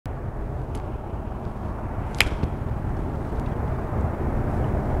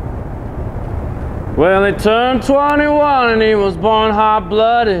Well, he turned 21 and he was born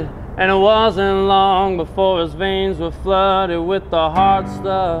hot-blooded, and it wasn't long before his veins were flooded with the hard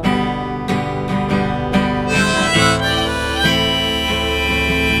stuff.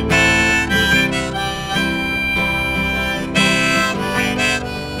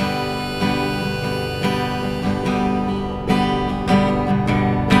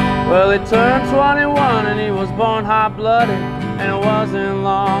 Well, he turned 21 and he was born hot-blooded, and it wasn't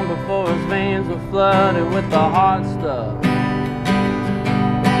long before his veins were flooded with the hard stuff.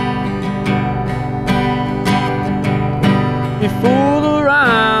 He fooled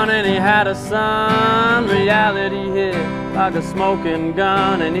around and he had a son. Reality hit like a smoking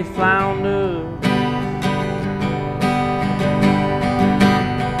gun and he floundered.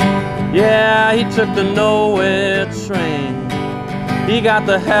 Yeah, he took the nowhere train. He got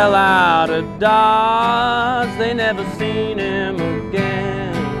the hell out of Dodge. They never seen him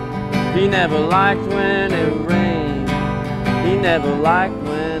again. He never liked when it rained. He never liked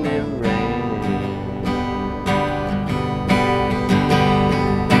when it rained.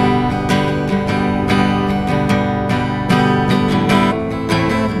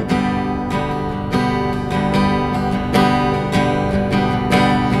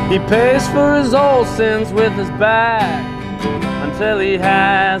 He pays for his old sins with his back. Until he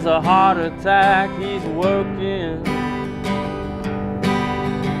has a heart attack, he's working.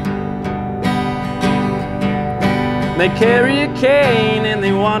 They carry a cane and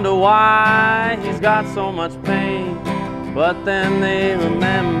they wonder why he's got so much pain, but then they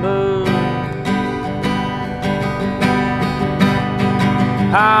remember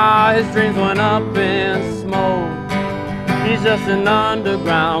how his dreams went up in smoke. He's just an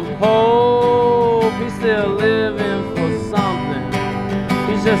underground pope. He's still living for something.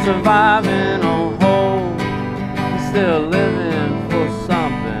 He's just surviving on hope. He's still living for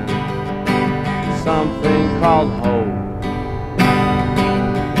something, something called hope.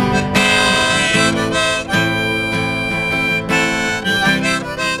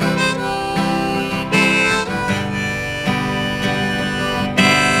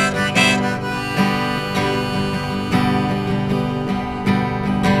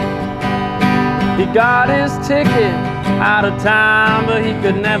 He got his ticket out of town, but he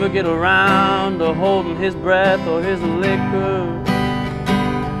could never get around to holding his breath or his liquor.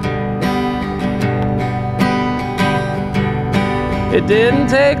 It didn't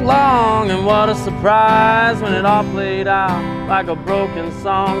take long, and what a surprise when it all played out like a broken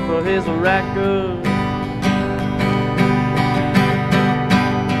song for his record.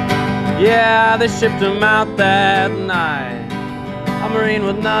 Yeah, they shipped him out that night, a Marine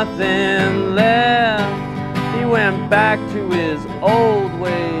with nothing left. He went back to his old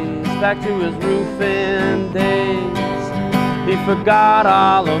ways, back to his roofing days. He forgot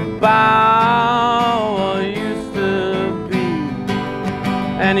all about what used to be,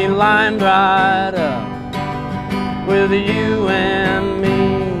 and he lined right up with you and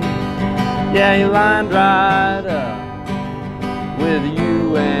me. Yeah, he lined right up with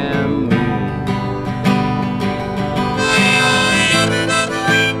you and me.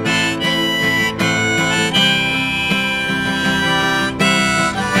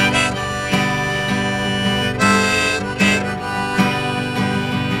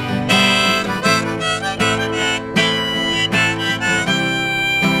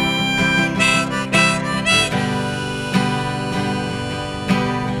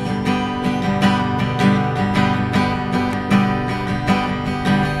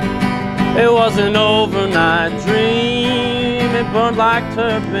 It was an overnight dream. It burned like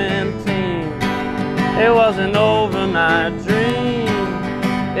turpentine. It was an overnight dream,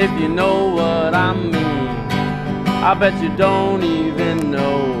 if you know what I mean. I bet you don't even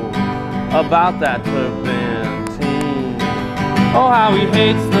know about that turpentine. Oh, how he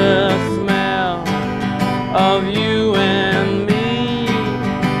hates the smell of you and me,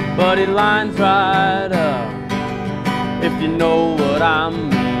 but he lines right up, if you know what I mean.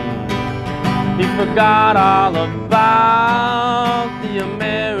 He forgot all about the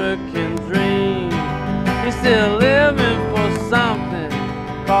American dream. He's still living for something,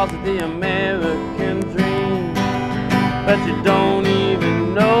 calls it the American dream. But you don't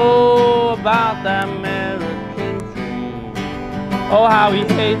even know about that American dream. Oh, how he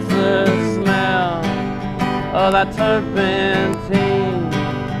hates the smell of that turpentine,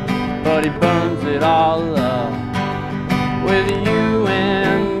 but he burns it all up with you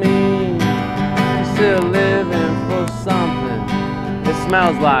and me. Still living for something, it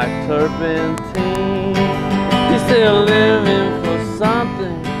smells like turpentine. He's still living for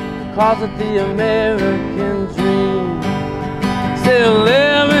something, calls it the American dream. Still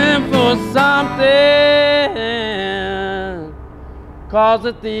living for for something, calls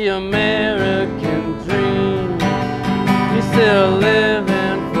it the American dream. You're still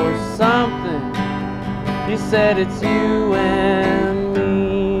living for something. You said it's you and